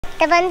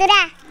তো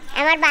বন্ধুরা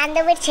আমার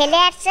বান্ধবীর ছেলে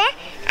আসছে,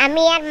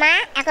 আমি আর মা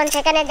এখন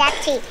সেখানে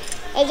যাচ্ছি।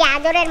 এই যে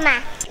আদরের মা,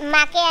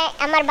 মাকে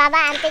আমার বাবা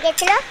আনতে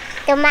গেছিল,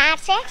 তো মা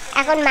আসছে,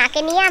 এখন মাকে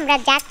নিয়ে আমরা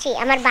যাচ্ছি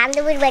আমার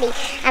বান্ধবীর বাড়ি।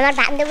 আমার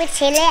বান্ধবীর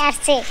ছেলে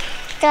আসছে,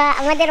 তো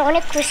আমাদের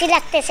অনেক খুশি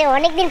লাগতেছে,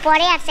 অনেক দিন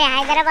পরে আসছে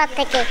হায়দ্রাবাদ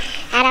থেকে।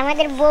 আর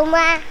আমাদের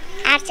বৌমা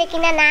আসছে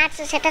কিনা না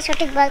আসছে সেটা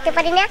সঠিক বলতে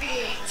পারি না,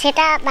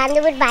 সেটা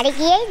বান্ধবীর বাড়ি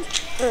গিয়েই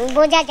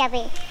বোঝা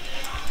যাবে।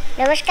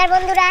 নমস্কার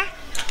বন্ধুরা,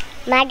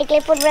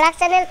 মাদিগলিপুর ব্লগ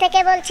চ্যানেল থেকে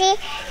বলছি।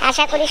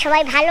 আশা করি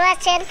সবাই ভালো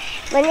আছেন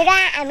বন্ধুরা,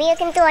 আমিও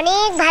কিন্তু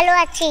অনেক ভালো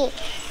আছি।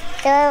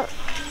 তো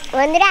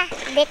বন্ধুরা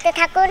দেখতে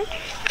থাকুন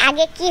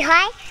আগে কি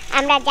হয়।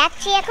 আমরা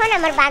যাচ্ছি এখন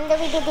আমার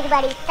বান্ধবী দিদির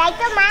বাড়ি, তাই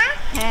তো মা?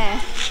 হ্যাঁ।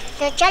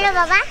 তো চলো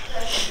বাবা।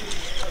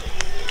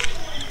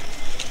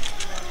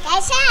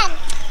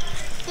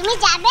 তুমি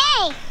যাবে?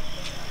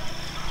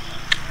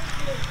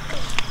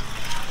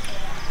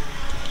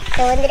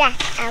 তো বন্ধুরা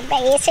আমরা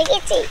এসে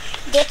গেছি,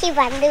 দেখি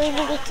বান্ধবী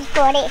দিদি কি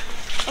করে।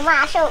 মা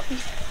আসো।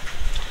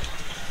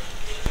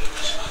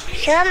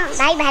 সোম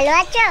ভাই ভালো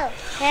আছো?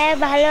 হ্যাঁ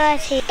ভালো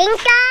আছি।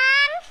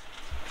 টিংটং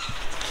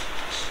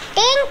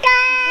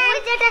টিংটং, ওই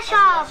যেটা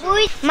সব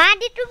ওই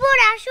মাদিগলিপুর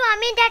আসো,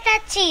 আমি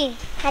দেখাচ্ছি।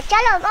 হ্যাঁ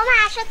চলো বাবা,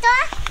 আসো তো।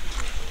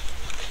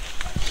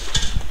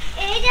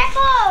 এই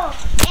দেখো,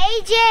 এই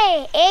যে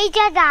এই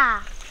জায়গা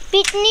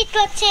পিকনিক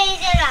হচ্ছে এই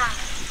জায়গা।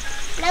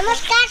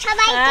 নমস্কার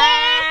সবাইকে।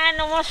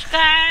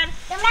 নমস্কার।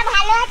 তোমরা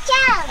ভালো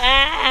আছো?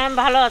 হ্যাঁ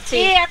ভালো আছি।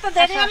 এত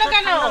দেরি হলো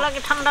কেন?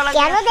 ঠান্ডা লাগে।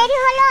 কেন দেরি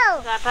হলো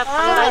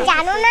তুমি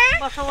জানো না?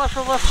 বসো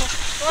বসো বসো।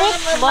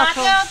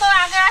 মাকেও তো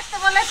আগে আসতে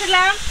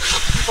বলেছিলাম।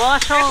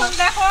 বসো। এখন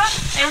দেখো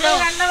আমি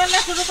রান্না বান্না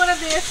শুরু করে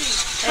দিয়েছি।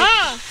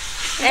 হ্যাঁ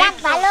যাক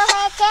ভালো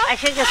হয়েছে।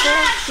 এসে গেছে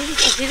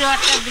চিন্তা ছিল,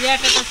 একটা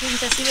বিরাট একটা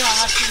চিন্তা ছিল,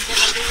 আমার চিন্তা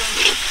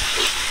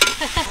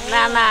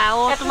না না,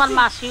 ও তোমার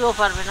মাসিও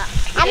পারবে না।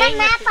 আমার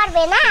মা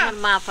পারবে না? আমার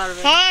মা পারবে।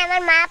 হ্যাঁ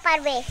আমার মা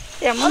পারবে।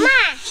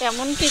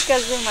 এমন কি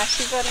কাজে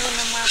মাসি পারবে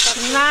না, মা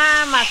পারবে না?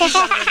 মাসি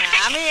পারবে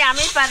না,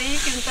 আমি পারি,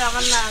 কিন্তু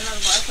আমার না, আমার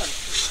বয়স হলো।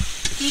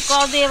 কি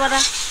কর দিয়ে এবার?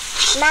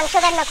 মাংস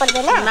রান্না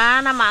করবে না? না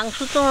না, মাংস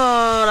তো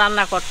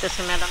রান্না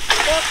করতেছে ম্যাডাম।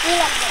 কি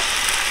লাগবে?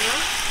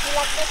 কি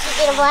লাগবে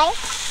চিকেন বয়?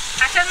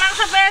 হাঁসের মাংস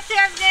পেয়েছি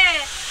আজকে,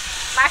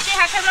 মাসি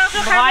হাঁসের মাংস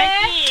খাবে।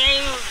 এই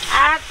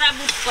আটা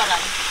বুট করা।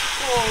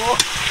 ও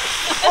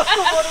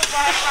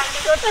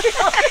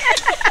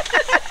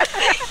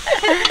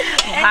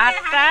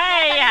ভাতটা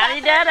এই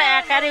হাড়িটার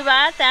একারি বা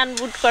চান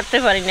বুট করতে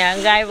পারি না,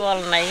 গায়ে বল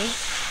নাই,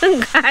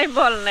 গায়ে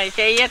বল নাই,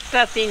 সেই একটা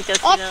চিন্তা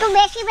ছিল। একটু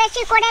বেশি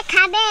বেশি করে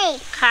খাবে।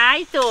 খাই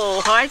তো,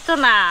 হয়তো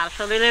না,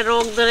 শরীরে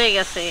রোগ ধরে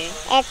গেছে।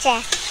 আচ্ছা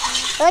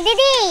ও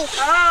দিদি,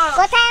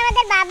 কোথায়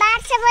আমাদের বাবা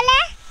আসছে বলে?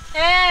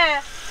 হ্যাঁ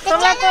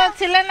তোমরা তো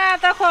ছিলে না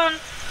তখন,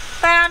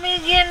 তাই আমি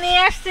গিয়ে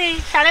নিয়ে আসছি,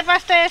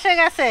 5:30 এসে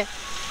গেছে।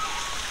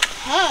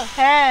 হ্যাঁ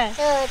হ্যাঁ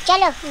তো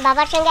চলো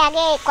বাবার সঙ্গে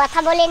আগে কথা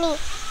বলে নি।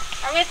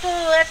 আমি একটু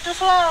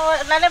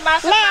মানে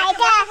না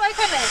এটা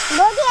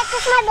বৌদি একটু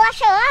সময়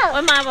বসো।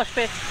 ওই মা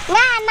বসবে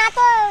না না,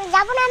 তো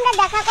যাবো না, আমরা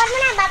দেখা করবো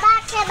না, বাবা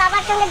আসছে,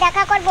 বাবার সঙ্গে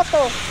দেখা করবো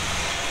তো।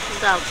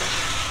 যাও তো,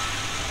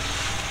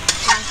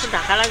 মাংস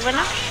ঢাকা লাগবে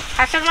না?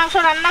 হাঁসের মাংস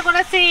রান্না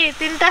করেছি,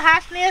 3টা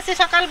হাঁস নিয়েছি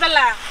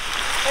সকালবেলা,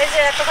 এই যে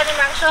এতখানি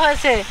মাংস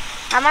হয়েছে।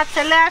 আমার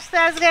ছেলে আসছে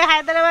আজকে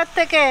হায়দ্রাবাদ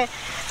থেকে,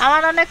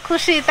 আমার অনেক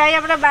খুশি, তাই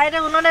আমরা বাইরে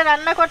উনুনে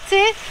রান্না করছি।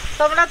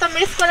 তোমরা তো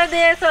মিস করে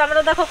দিয়েছো, আমরা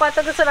দেখো কত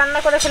কিছু রান্না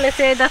করে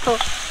ফেলেছি। এই দেখো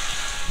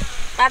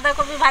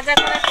বাঁধাকপি ভাজা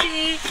করেছি,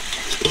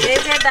 এই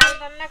যে ডাল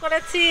রান্না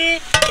করেছি,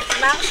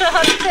 মাংস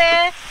হচ্ছে,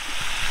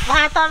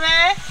 ভাত হবে।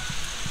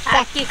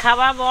 আর কি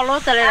খাবা বলো,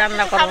 তাহলে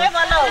রান্না করবো। খাবে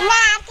বলো? না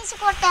আর কিছু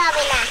করতে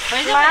হবে না।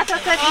 মাছ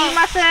আছে, ডিম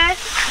আছে,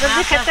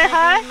 যদি খেতে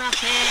হয়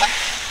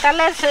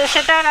তাহলে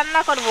সেটা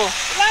রান্না করবো।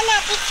 না না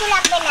কিচ্ছু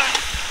লাগবে না।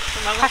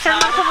 হাঁসের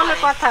মাংস বলে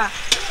কথা।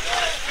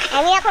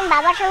 আমি এখন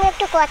বাবার সঙ্গে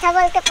একটু কথা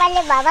বলতে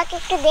পারলে, বাবাকে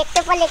একটু দেখতে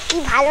পারলে কি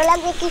ভালো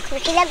লাগবে, কি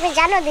খুশি লাগবে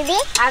জানো দিদি?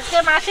 আজকে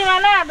মাসিমা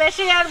না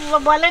বেশি আর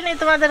বলেনি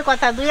তোমাদের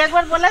কথা,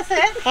 2-1 বলেছে,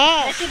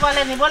 হ্যাঁ বেশি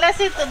বলেনি।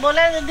 বলেছি তো,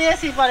 বলে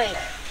দিয়েছি পরে।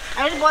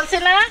 আমি বলছি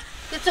না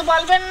কিছু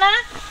বলবেন না,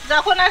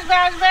 যখন আসবে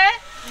আসবে,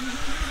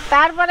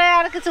 তারপরে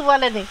আর কিছু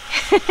বলেনি,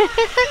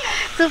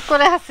 চুপ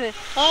করে আছে।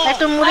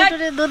 একটু মুড়ি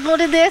টুড়ি, দুধ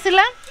মুড়ি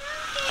দিয়েছিলাম,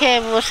 খেয়ে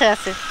বসে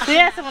আছে,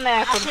 শুয়ে আছে মনে হয়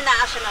এখন।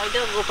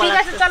 ঠিক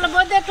আছে চলো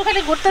বৌদি,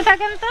 একটুখানি ঘুরতে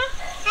থাকেন তো,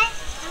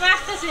 আমি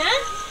আসতেছি। হ্যাঁ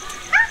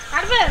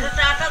পারবেন?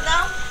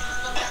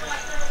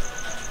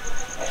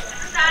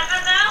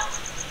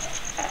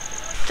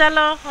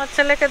 চলো ওর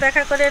ছেলেকে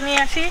দেখা করে নিয়ে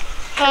আসি,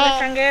 ছেলের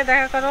সঙ্গে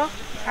দেখা করো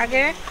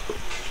আগে।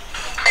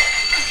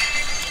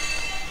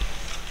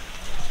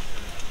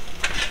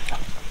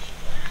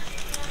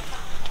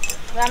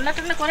 রান্না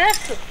টান্না করে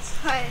আসছো?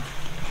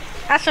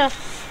 আসো।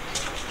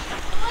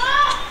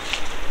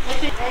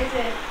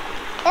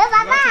 ও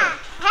বাবা,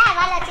 হ্যাঁ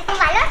ভালো আছি। তুমি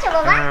ভালো আছো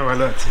বাবা? হ্যাঁ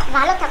ভালো আছি।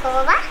 ভালো থাকো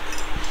বাবা।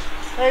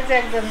 ওই যে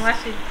একজন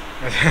মাসি।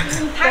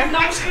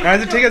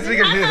 আচ্ছা ঠিক আছে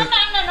ঠিক আছে।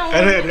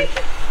 আরে আরে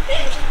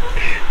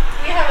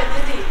কি হবে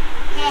দিদি?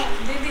 হ্যাঁ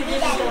দিদি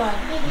দিদি তোমার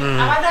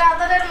আমাদের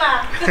আদরের মা।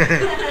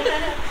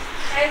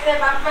 এই যে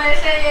বাপ্পা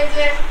এসে, এই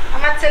যে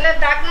আমার ছেলের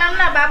ডাক নাম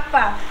না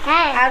বাপ্পা,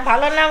 হ্যাঁ আর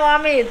ভালো নাম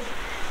অমিত।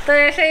 তো তো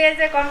এসে এই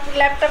যে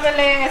ল্যাপটপে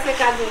লেগে গেছে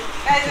কাজে।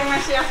 এই যে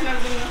মাসি আপনার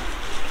জন্য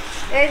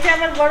এই যে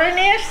আমার বড়ই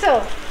নিয়ে এসছো,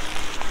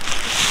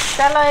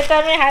 চলো এটা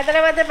আমি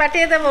হায়দ্রাবাদে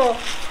পাঠিয়ে দেবো।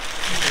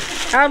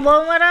 আর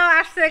বৌমারাও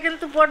আসছে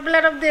কিন্তু পোর্ট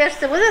ব্লেয়ার অব্দি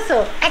আসছে, বুঝেছো?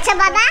 আচ্ছা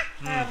বাবা,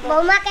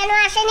 বৌমা কেন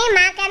আসেনি,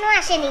 মা কেন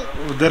আসেনি?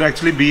 ওদের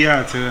অ্যাকচুয়ালি বিয়ে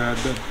আছে,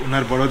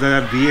 ওনার বড়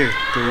দাদার বিয়ে,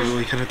 তো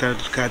ওইখানে তার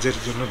কাজের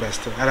জন্য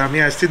ব্যস্ত। আর আমি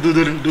আসছি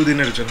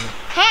দুদিনের জন্য।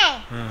 হ্যাঁ,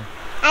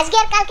 আজকে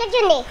আর কালকের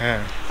জন্য?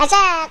 হ্যাঁ।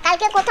 আচ্ছা,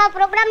 কালকে কোথাও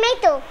প্রোগ্রাম নেই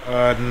তো?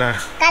 না,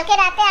 কালকে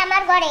রাতে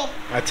আমার ঘরে।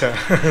 আচ্ছা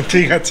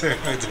ঠিক আছে।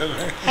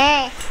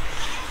 হ্যাঁ,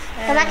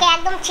 তোমাকে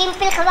একদম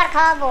সিম্পল খাবার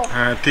খাওয়াবো।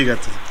 হ্যাঁ ঠিক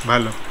আছে,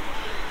 ভালো।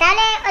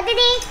 তাহলে ও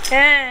দিদি,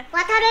 হ্যাঁ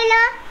কথা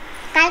রইলো,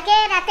 কালকে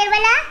রাতের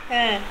বেলা,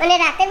 হ্যাঁ মানে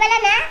রাতের বেলা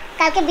না,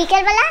 কালকে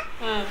বিকেল বেলা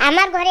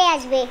আমার ঘরে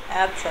আসবে।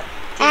 আচ্ছা,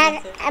 আর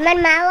আমার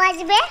মাও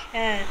আসবে,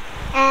 হ্যাঁ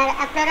আর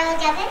আপনারাও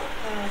যাবেন।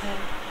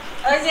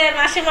 ওই যে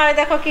মাসিমা ওই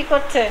দেখো কি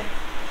করছে।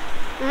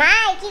 মা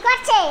কি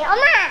করছে? ও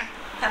মা,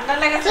 ঠান্ডা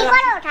লেগেছে? কি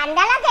করো,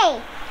 ঠান্ডা লাগে?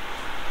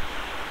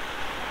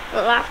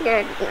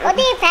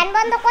 ওদি ফ্যান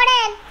বন্ধ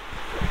করেন।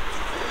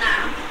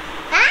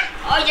 হ্যাঁ,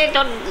 ওই যে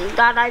তোর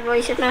দাদাই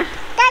বইছে না।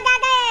 তা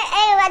দাদা,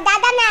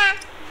 দাদা না,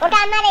 ওটা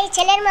আমার এই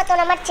ছেলের মতন,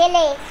 আমার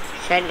ছেলে।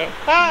 ছেলে?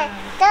 হ্যাঁ,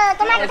 তো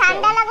তোমার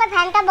ঠান্ডা লাগবে,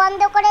 ফ্যানটা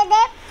বন্ধ করে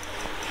দে।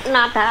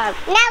 না থাক।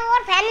 না,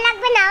 ওর ফ্যান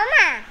লাগবে না ও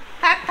মা।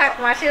 থাক থাক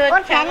মাসি,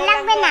 ওর ফ্যান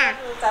লাগবে না,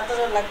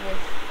 চাদরও লাগবে।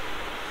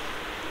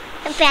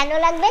 ফ্যানও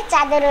লাগবে,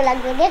 চাদরও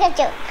লাগবে,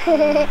 দেখেছো?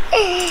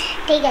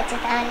 ঠিক আছে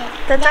তাহলে।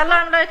 তো চলো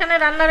আমরা এখানে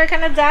রান্নার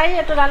এখানে যাই,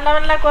 একটু রান্না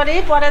বান্না করি,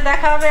 পরে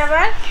দেখা হবে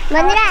আবার।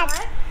 বন্ধুরা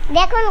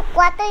দেখুন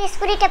কত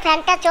স্পিডে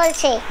ফ্যানটা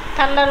চলছে।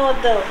 ঠান্ডার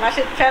মধ্যেও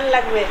মাসির ফ্যান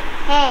লাগবে।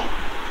 হ্যাঁ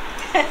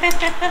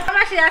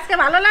মাসি আজকে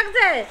ভালো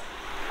লাগছে?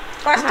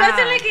 কষ্ট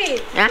হচ্ছে নাকি?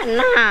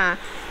 না,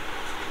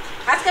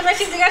 আজকে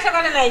বেশি জিজ্ঞাসা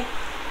করে নাই।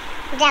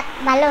 যাক,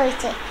 ভালো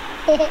হয়েছে।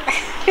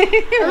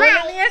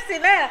 নিয়ে এসছি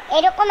না,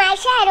 এরকম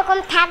আইসা এরকম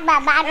থাকবা,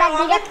 বারবার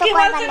বিরক্ত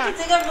করবা না।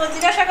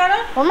 জিজ্ঞাসা করো।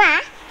 ওমা,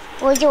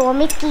 ওই যে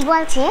অমিত কি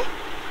বলছে?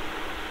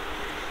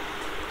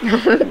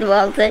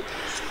 বলছে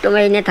তুমি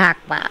এনে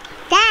থাকবা।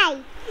 তাই?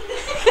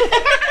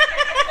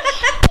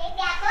 এই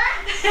দেখো,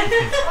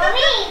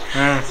 অমিত,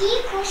 কি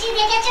খুশি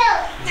দেখেছো?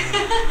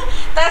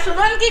 তা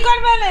সুমন কি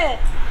করবে না?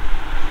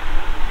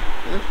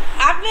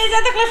 আপনি যা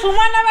থাকলে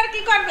সুমন আবার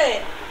কি করবে?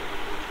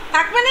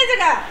 থাকবে না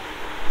জায়গা?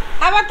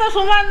 আবার তো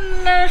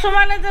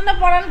সুমনের জন্য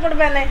পড়ান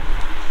পড়বে না।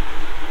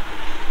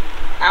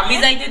 আমি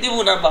যাইতে দিব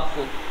না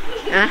বাপু,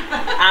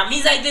 আমি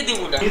যাইতে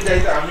দিব না।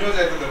 আমিও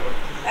যাইতে দেবো।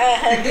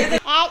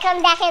 এখন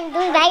দেখেন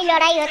দুই ভাই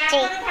লড়াই হচ্ছে।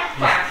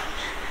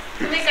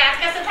 তুমি কার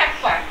কাছে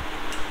থাকবা?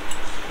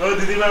 ও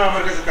দিদিমা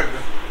আমার কাছে থাকবে।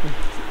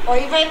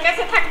 ওই ভাইয়ের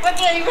কাছে থাকবা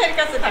কি এই ভাইয়ের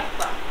কাছে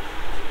থাকবা?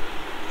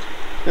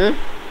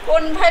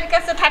 কোন ভাইয়ের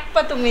কাছে থাকবা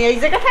তুমি? এই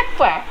জায়গা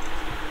থাকবা?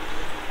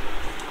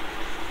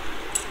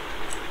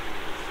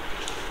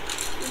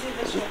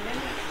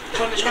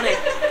 শোনে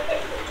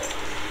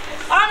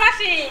ও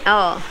মাসি,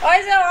 ওই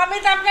যে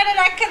অমিত আপনারা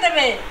রাখতে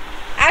দেবে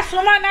আর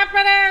সুমন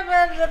আপনারা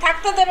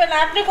থাকতে দেবে না,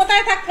 আপনি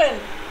কোথায় থাকবেন?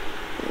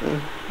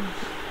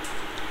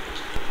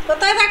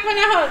 কোথায় থাকবেন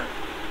এখন?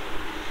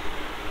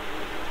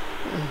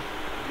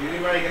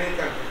 দিদিমা এখানেই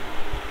থাকবে।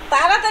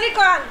 তাড়াতাড়ি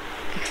কন।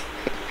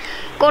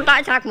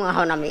 কোথায় থাকবো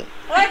এখন আমি?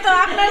 ওই তো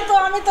আপনার তো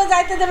আমি তো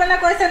যাইতে দেবে না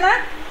কইছে না,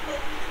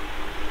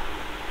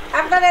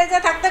 আপনার এই যে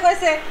থাকতে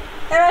কইছে।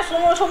 এবার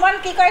সুমন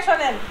কি কয়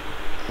শোনেন।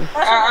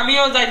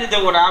 আমিও যাইতে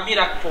দেবো না, আমি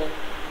রাখবো।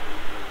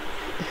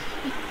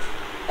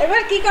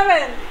 এবার কি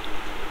করবেন?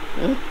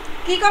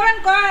 কি করবেন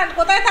কন,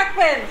 কোথায়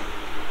থাকবেন?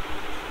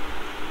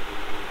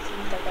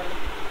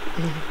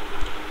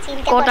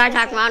 কোথায়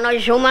থাকবো? ওই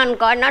সুমান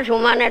কয় না,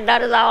 সুমানের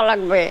দ্বারে যাওয়া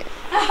লাগবে।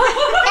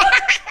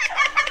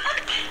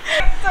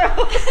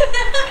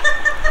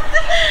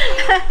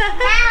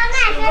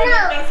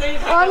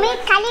 অমিত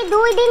খালি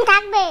 2 দিন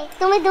থাকবে,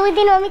 তুমি 2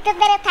 দিন অমিতের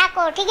দ্বারে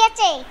থাকো, ঠিক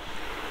আছে?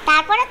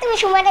 তারপরে তুমি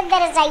সুমনের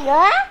দ্বারে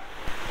যাইও।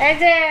 এই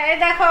যে এই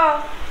দেখো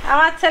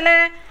আমার ছেলে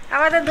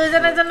আমাদের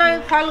দুইজনের জন্য ওই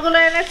ফলগুলো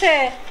এনেছে,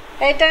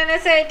 এইটা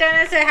এনেছে এইটা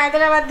এনেছে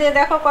হায়দ্রাবাদ দিয়ে।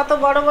 দেখো কত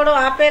বড় বড়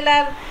আপেল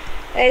আর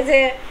এই যে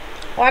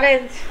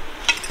অরেঞ্জ,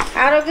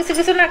 আরো কিছু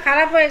কিছু না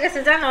খারাপ হয়ে গেছে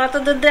জানো, অত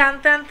দূর দিয়ে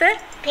আনতে আনতে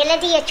ফেলে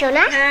দিয়েছো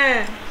না? হ্যাঁ,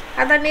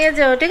 আদা নিয়ে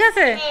যাও, ঠিক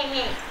আছে?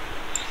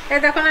 এই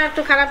দেখো না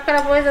একটু খারাপ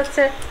খারাপ হয়ে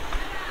যাচ্ছে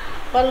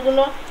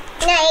ফলগুলো।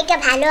 না, এটা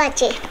ভালো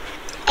আছে,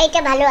 এইটা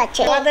ভালো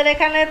আছে। আমাদের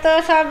এখানে তো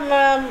সব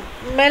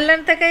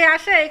মেনল্যান্ড থেকেই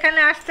আসে, এখানে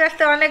আস্তে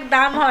আস্তে অনেক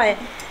দাম হয়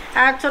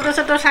আর ছোট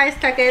ছোট সাইজ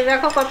থাকে।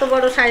 দেখো কত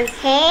বড় সাইজ।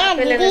 হ্যাঁ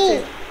দিদি,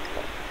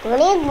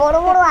 অনেক বড়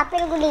বড়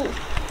আপেলগুলি।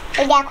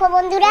 এই দেখো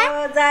বন্ধুরা,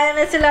 যা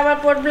এনেছিল আবার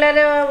পোর্ট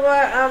ব্লেয়ারে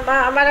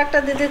আমার একটা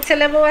দিদির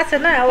ছেলে বউ আছে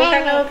না,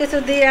 ওখানেও কিছু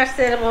দিয়ে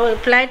আসছে।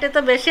 ফ্লাইটে তো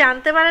বেশি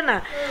আনতে পারে না,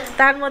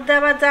 তার মধ্যে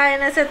আবার যা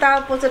এনেছে তাও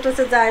পচে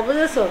টচে যায়,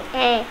 বুঝেছো?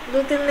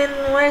 2-3 দিন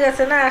হয়ে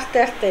গেছে না আসতে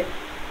আসতে।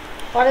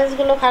 অরেঞ্জ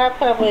গুলো খারাপ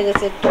খারাপ হয়ে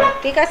গেছে একটু,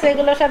 ঠিক আছে?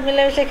 এগুলো সব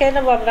মিলেমিশে খেয়ে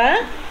নেবো আমরা।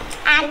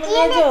 আর কি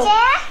এনেছে?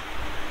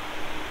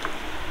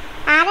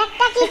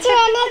 আরেকটা কিছু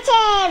এনেছে,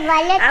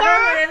 বলো তো?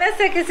 আরো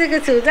এনেছে কিছু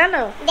কিছু,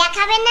 জানো?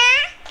 দেখাবে না?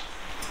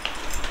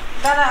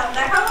 দাঁড়াও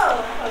দেখাবো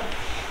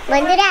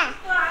বন্ধুরা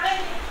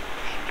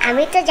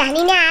আমি তো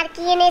জানি না আর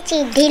কি এনেছি,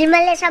 ঢিল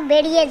মারলে সব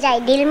বেরিয়ে যায়,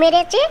 ঢিল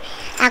মেরেছে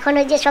এখন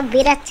ওই যে সব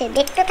বেরাচ্ছে।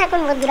 দেখতে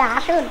থাকুন বন্ধুরা,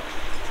 আসুন।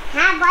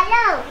 হ্যাঁ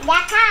বলো,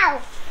 দেখাও।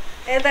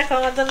 এই দেখো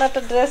আমার জন্য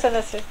একটা ড্রেস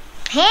এনেছে।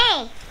 হ্যাঁ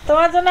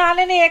তোমার জন্য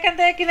আনেনি, এখান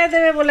থেকে কিনে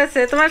দেবে বলেছে,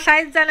 তোমার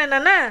সাইজ জানে না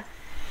না,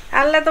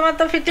 আনলে তোমার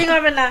তো ফিটিং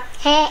হবে না।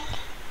 হ্যাঁ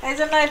এই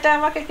জন্য এটা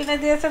আমাকে কিনে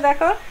দিয়েছে।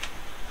 দেখো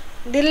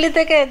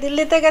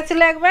দিল্লিতে গেছিল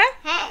একবার,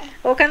 হ্যাঁ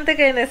ওখান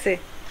থেকে এনেছে,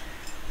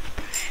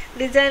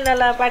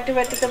 ডিজাইনওয়ালা,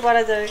 পার্টিতে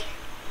পরা যাবে।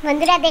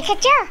 বন্ধুরা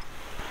দেখেছো?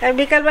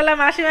 বিকালবেলা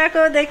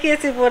মাসিমাকেও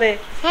দেখিয়েছি পরে,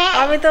 হ্যাঁ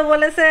আমি তো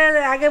বলেছে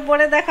আগে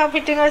পরে দেখাও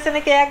ফিটিং হয়েছে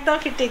নাকি, একদম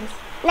ফিটিং।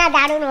 না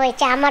দারুণ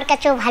হয়েছে, আমার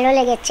কাছেও ভালো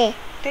লেগেছে।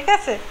 ঠিক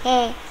আছে,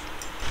 হ্যাঁ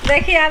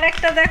দেখি আর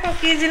একটা দেখো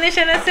কি জিনিস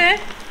এনেছে।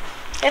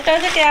 এটা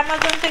হচ্ছে কি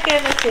অ্যামাজন থেকে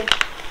এনেছে,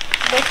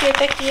 দেখি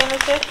এটা কি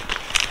এনেছে।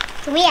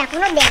 তুমি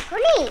এখনো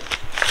দেখোনি?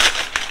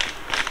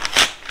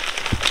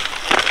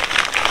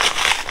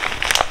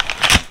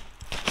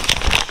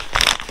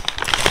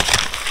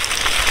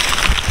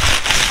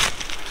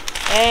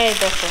 এই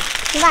দেখো,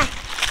 বাহ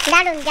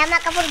দারুণ, জামা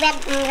কাপড় ব্যাগ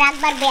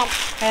রাখবার ব্যাগ।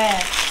 হ্যাঁ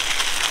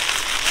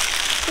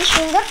কি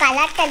সুন্দর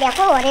কালারটা,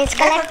 দেখো অরেঞ্জ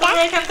কালারটা।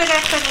 তুমি এখান থেকে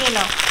একটা নিয়ে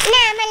নাও। না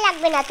আমার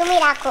লাগবে না, তুমি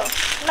রাখো।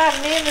 না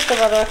নিয়ে নিতে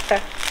পারো একটা,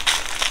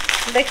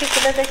 দেখি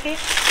খুলে দেখি।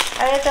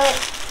 আর এটা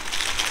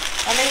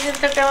অনেকদিন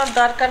থেকে আমার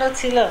দরকারও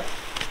ছিল,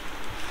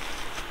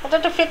 ওটা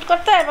একটু ফিট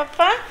করতে হয়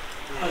বাপ্পা।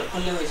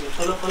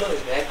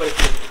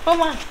 ও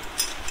মা,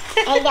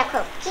 এই দেখো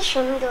কি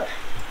সুন্দর,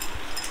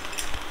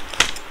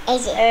 এই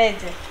যে এই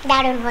যে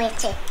দারুণ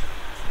হয়েছে।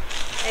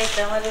 এইটা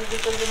আমাদের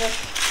দুটো জিনিস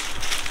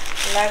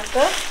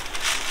লাগতো,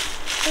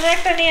 তুমি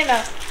একটা নিয়ে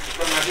নাও।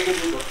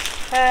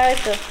 হ্যাঁ এই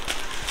তো,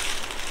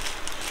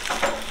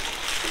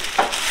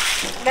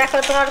 দেখো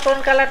তোমার কোন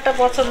কালারটা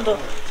পছন্দ।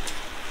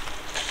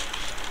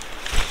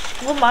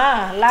 ও মা,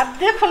 লাভ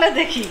দিয়ে খুলে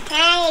দেখি।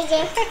 হ্যাঁ এই যে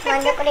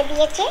বন্ধ করে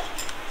দিয়েছে।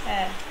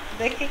 হ্যাঁ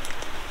দেখি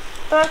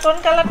তোমার কোন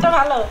কালারটা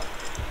ভালো।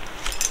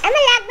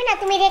 আমার লাগবে না,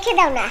 তুমি রেখে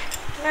দাও না।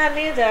 না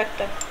নিয়ে যাও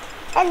একটা।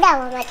 দাও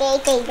আমাকে,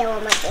 এইটাই দাও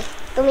আমাকে,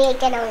 তুমি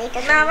এইটা নাও। এইটা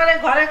না আমার এই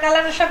ঘরের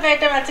কালারের সঙ্গে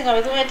এটা ম্যাচিং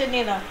হবে, তুমি এটা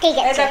নিয়ে নাও। ঠিক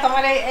আছে। এই দেখো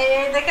আমার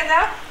এই দেখে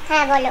দাও।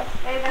 হ্যাঁ বলো।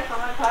 এই দেখো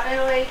আমার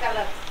ঘরেরও এই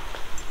কালার,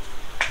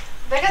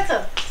 দেখেছো?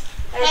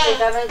 এই হ্যাঁ।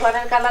 যে আমার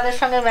ঘরের কালারের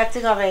সঙ্গে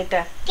ম্যাচিং হবে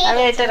এটা। ঠিক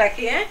আমি আছে। এটা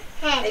রাখি, হ্যাঁ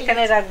হ্যাঁ ঠিক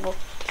এখানে আছে। রাখবো।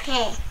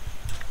 হ্যাঁ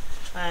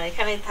হ্যাঁ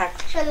এখানেই থাক।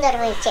 সুন্দর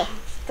হয়েছে।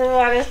 তুমি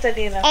অরেঞ্জটা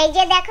নিয়ে নাও। এই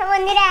যে দেখো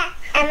বন্ধুরা,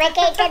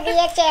 আমাকে এটা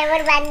দিয়েছে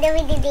আমার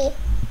বান্ধবী দিদি।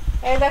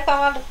 এই দেখো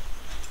আমার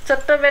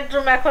ছোট্ট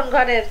বেডরুম এখন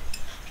ঘরের,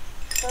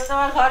 তুমি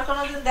তোমার ঘর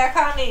কোনোদিন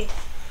দেখাওনি।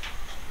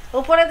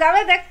 উপরে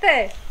যাবে দেখতে?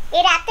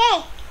 এই রাতে,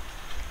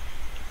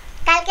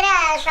 কালকে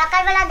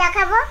সকালবেলা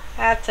দেখাবো,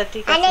 আচ্ছা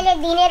ঠিক আর আছে। নাহলে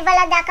দিনের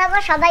বেলা দেখাবো,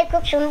 সবাই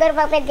খুব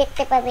সুন্দরভাবে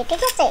দেখতে পাবে।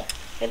 ঠিক আছে?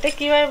 এটা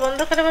কিভাবে বন্ধ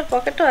করে? আমার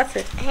পকেটও আছে।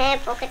 হ্যাঁ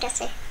পকেট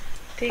আছে।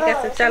 ঠিক ও,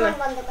 আছে চলো। সুমন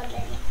বন্ধ করবে।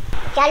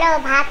 চলো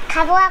ভাত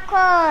খাবো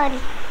এখন।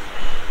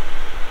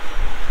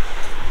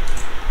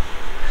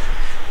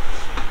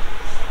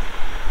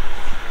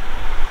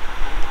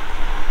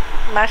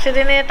 মাসির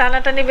নিয়ে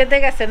টানাটানি বেঁধে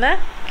গেছে না,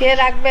 কে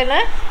রাখবে না?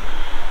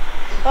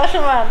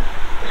 অসমান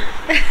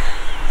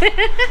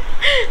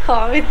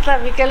অমিতা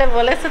বিকেলে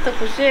বলেছে তো,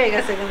 খুশি হয়ে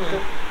গেছে কিন্তু।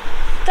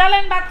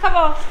 চলেন ভাত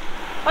খাবো,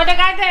 ওটা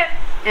গায়ে দেন,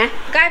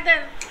 গায়ে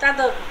দেন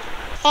চাদর।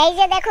 এই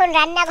যে দেখুন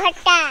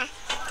রান্নাঘরটা,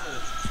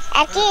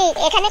 আর কি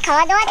এখানে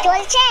খাওয়া দাওয়া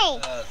চলছে?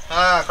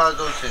 হ্যাঁ খাওয়া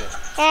চলছে।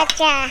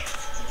 আচ্ছা,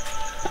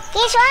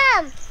 কি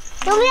সোম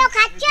তুমিও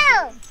খাচ্ছ?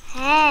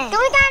 হ্যাঁ।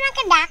 তুমি তো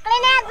আমাকে ডাকলে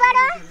না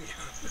একবারও।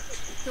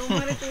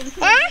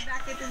 হ্যাঁ?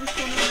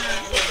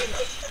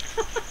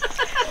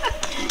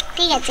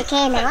 ঠিক আছে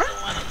খেয়ে নাও।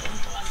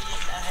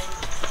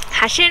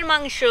 হাঁসের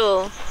মাংস,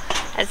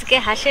 আজকে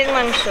হাঁসের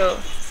মাংস।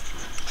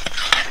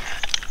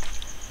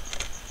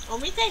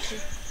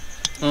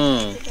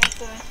 হুম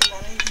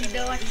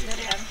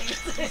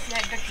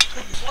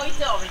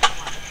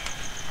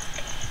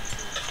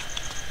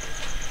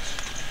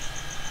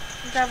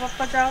যাও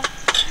বাপ্পা যাও,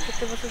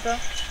 খেতে বসে যাও।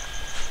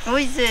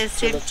 ওই যে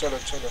চলো চলো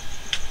চলো।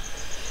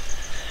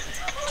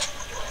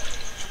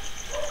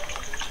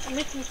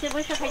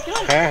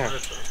 হ্যাঁ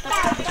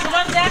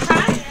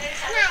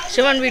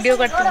সুমন ভিডিও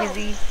করতে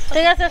বিজি।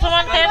 ঠিক আছে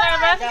সমান খেয়ে নাও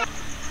এবার।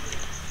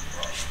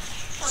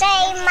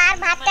 সেই মার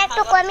ভাতটা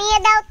একটু কমিয়ে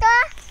দাও তো।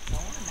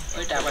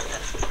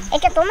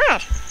 এটা তোমার?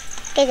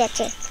 ঠিক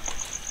আছে।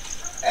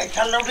 এই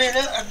ঠান্ডা উঠে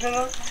না একজন।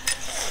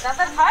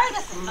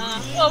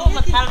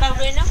 থালটা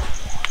উড়োই না,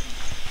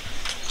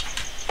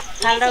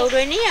 থালটা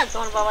উড়োই নি, আর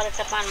তোমার বাবার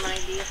একটা পান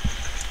বানাই দিয়ে।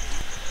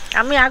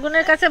 আমি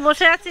আগুনের কাছে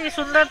বসে আছি,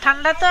 সুন্দর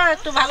ঠান্ডা তো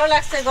একটু ভালো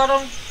লাগছে,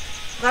 গরম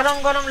গরম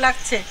গরম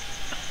লাগছে।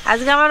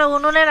 আজকে আমরা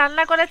উনুনে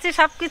রান্না করেছি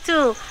সব কিছু,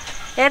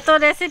 এ তো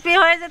রেসিপি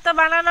হয়ে যেত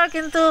বানানো,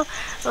 কিন্তু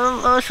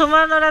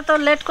সুমন ওরা তো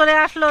লেট করে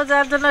আসলো,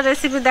 যার জন্য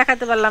রেসিপি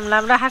দেখাতে পারলাম না।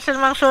 আমরা হাঁসের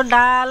মাংস,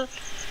 ডাল,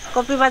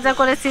 কপি ভাজা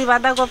করেছি,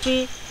 বাঁধাকপি,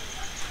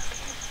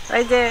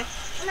 ওই যে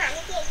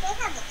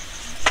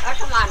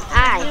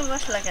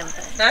মশলা কেন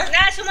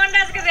না, সুমনটা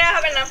আজকে দেওয়া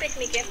হবে না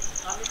পিকনিকে।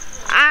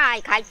 আয়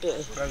খাইতে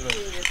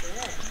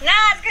না,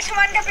 আজকে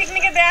সুমনটা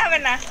পিকনিকে দেওয়া হবে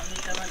না।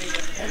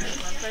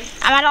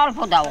 আমার অল্প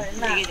দাও।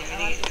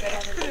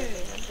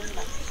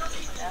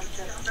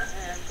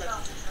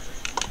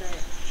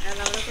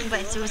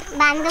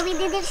 বান্ধবী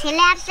দিদির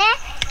ছেলে আসছে,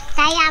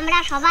 তাই আমরা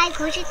সবাই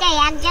খুশিতে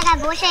এক জায়গায়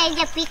বসে এই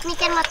যে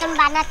পিকনিকের মতন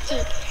বানাচ্ছি।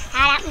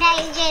 আর আমরা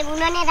এই যে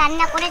উনুনে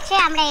রান্না করেছে,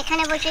 আমরা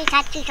এখানে বসেই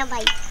খাচ্ছি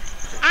সবাই।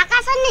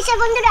 আকাশের নিচে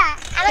বন্ধুরা,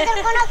 আমাদের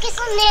কোনো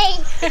কিছু নেই,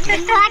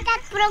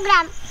 হঠাৎ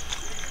প্রোগ্রাম।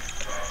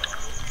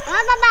 ও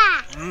বাবা,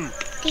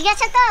 ঠিক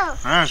আছে তো?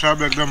 হ্যাঁ, সব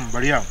একদম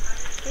বড়িয়া।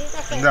 ঠিক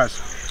আছে। বিন্দাস।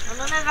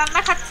 উনুনে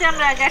রান্না খাচ্ছি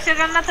আমরা, গ্যাসের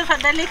রান্না তো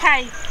ডেলি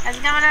খাই।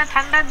 আজকে আমরা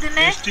ঠান্ডার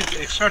দিনে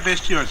এক্সট্রা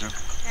টেস্টি আছে।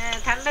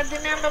 ঠান্ডার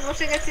দিনে আমরা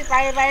বসে গেছি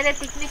বাইরে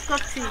পিকনিক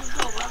করছি।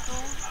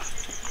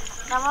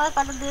 আমার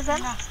কত দিয়ে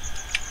দেন।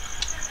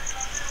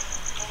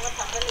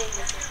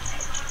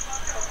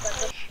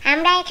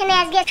 আমরা এখানে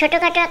আজকে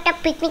ছোটখাটো একটা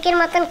পিকনিকের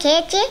মতন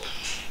খেয়েছি।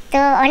 তো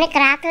অনেক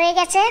রাত হয়ে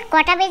গেছে,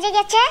 কটা বেজে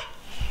গেছে?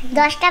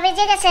 10টা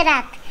বেজে গেছে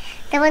রাত।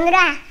 তো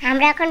বন্ধুরা,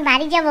 আমরা এখন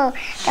বাড়ি যাব।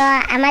 তো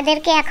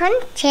আমাদেরকে এখন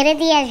ছেড়ে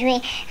দিয়ে আসবে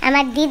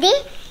আমার দিদি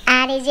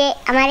আর এই যে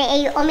আমার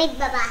এই অমিত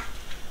বাবা।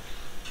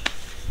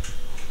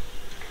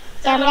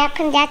 তো আমরা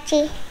এখন যাচ্ছি।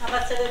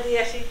 আবার ছেড়ে দিয়ে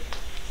আসি।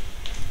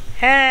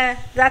 হ্যাঁ,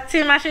 যাচ্ছি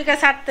মাসিকে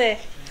ছাড়তে।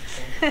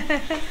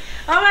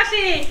 ও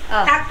মাসি,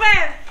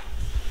 থাকবেন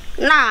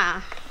না?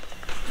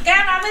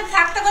 কেন? অমিত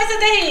থাকতে কইছে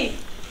দেখি।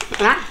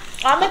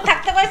 অমিত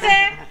থাকতে কইছে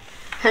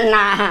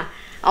না,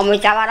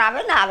 অমিত আবার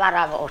আবে না, আবার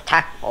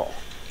থাকবো।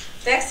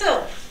 দেখছো?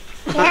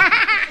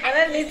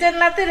 আরে নিজের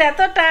নাতির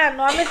এত টান।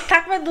 অমিত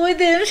থাকবে 2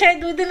 দিন, সেই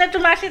 2 দিন একটু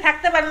মাসি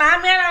থাকতে পারে না।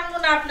 আমি আর আনবো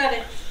না আপনারে,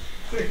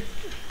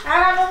 আর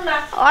আনবো না।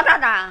 ও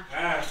দাদা,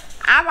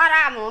 আবার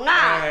আমু না?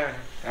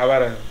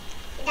 আবার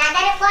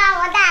দাদারে কোয়াও,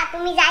 দাদা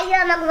তুমি যাইও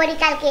আমাকে বাড়ি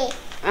কালকে।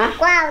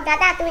 কোয়াও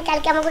দাদা, তুমি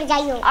কালকে আমাকে বাড়ি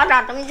যাইও। ও দাদা,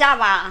 তুমি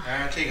যাবা?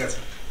 হ্যাঁ, ঠিক আছে,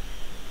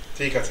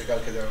 ঠিক আছে,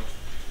 কালকে যাও।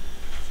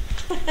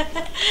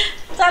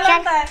 চলো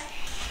তাই।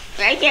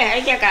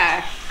 এই যে কার?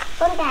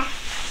 কোনটা?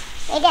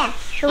 এটা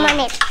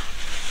সুমনের।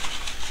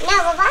 না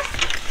বাবা,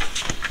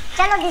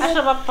 চলো দিদি।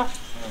 আসো বাপ্পা,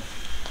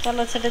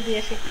 চলো ছেড়ে দিয়ে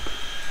আসি।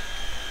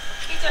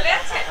 কি চলে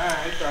যাচ্ছে?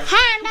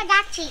 হ্যাঁ, আমরা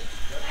যাচ্ছি।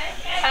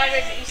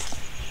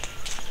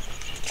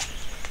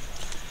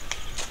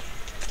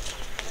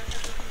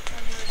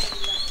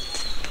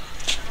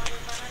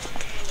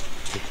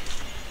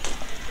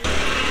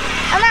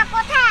 আমার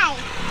কোথায়?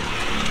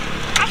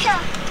 আসো।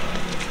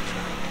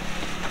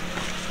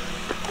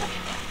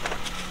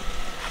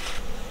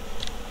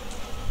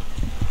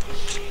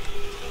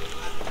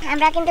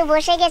 আমরা কিন্তু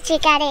বসে গেছি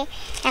কারে।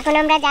 এখন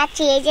আমরা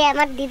যাচ্ছি। এই যে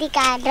আমার দিদি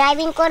কার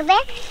ড্রাইভিং করবে।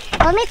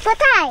 অমিত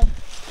কোথায়?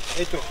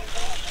 এই তো।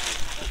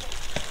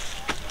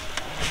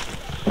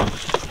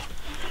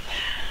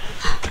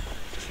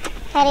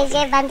 আর এই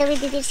যে বান্ধবী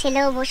দিদির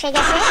ছেলেও বসে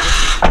গেছে।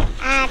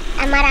 আর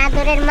আমার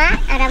আদরের মা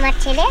আর আমার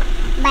ছেলে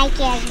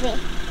বাইকে আসবে।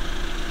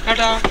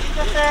 টাটা।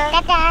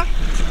 টাটা।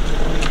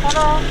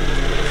 চলো।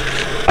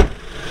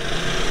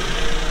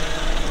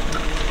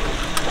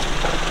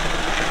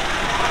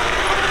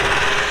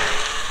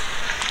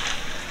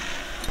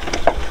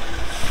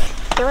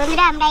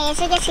 বন্ধুরা, আমরা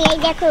এসে গেছি। এই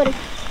দেখুন,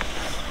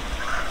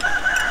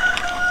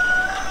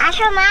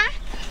 আসো মা।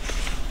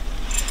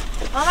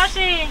 ও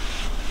মাসি,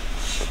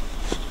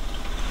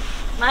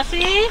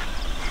 মাসি,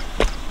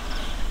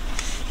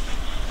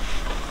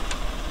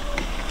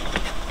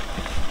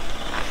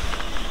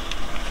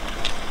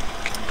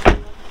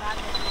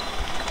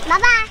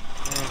 বাবা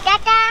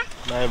টাটা।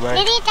 Bye bye.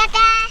 দিদি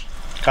টাটা।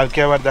 কালকে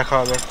আবার দেখা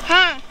হবে।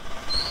 হ্যাঁ।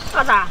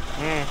 দাদা,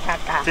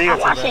 টাটা। ঠিক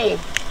আছে।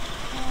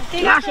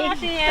 ঠিক আছে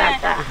মাসি।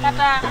 টাটা।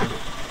 টাটা।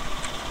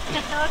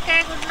 ওকে,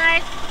 গুড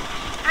নাইট।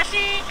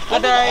 আসি।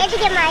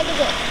 এদিকে মা,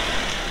 এদিকে।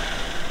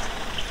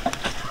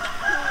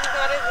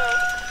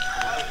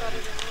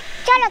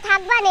 চলো,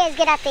 থাকবা না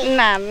আজকে রাতে?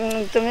 না,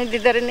 তুমি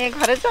দিদারে নিয়ে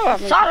ঘরে যাও।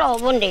 চলো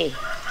বন্ডি,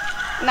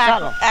 না,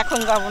 চলো। এখন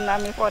যাবো না,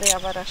 আমি পরে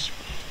আবার আসবো।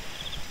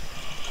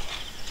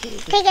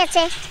 ঠিক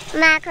আছে,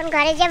 মা এখন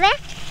ঘরে যাবে।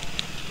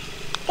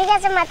 ঠিক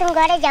আছে মা, তুমি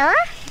ঘরে যাও।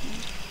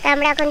 তা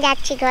আমরা এখন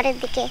যাচ্ছি ঘরের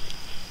দিকে।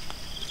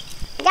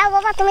 যাও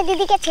বাবা, তুমি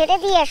দিদিকে ছেড়ে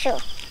দিয়ে এসো।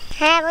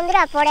 হ্যাঁ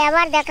বন্ধুরা, পরে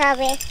আবার দেখা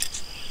হবে।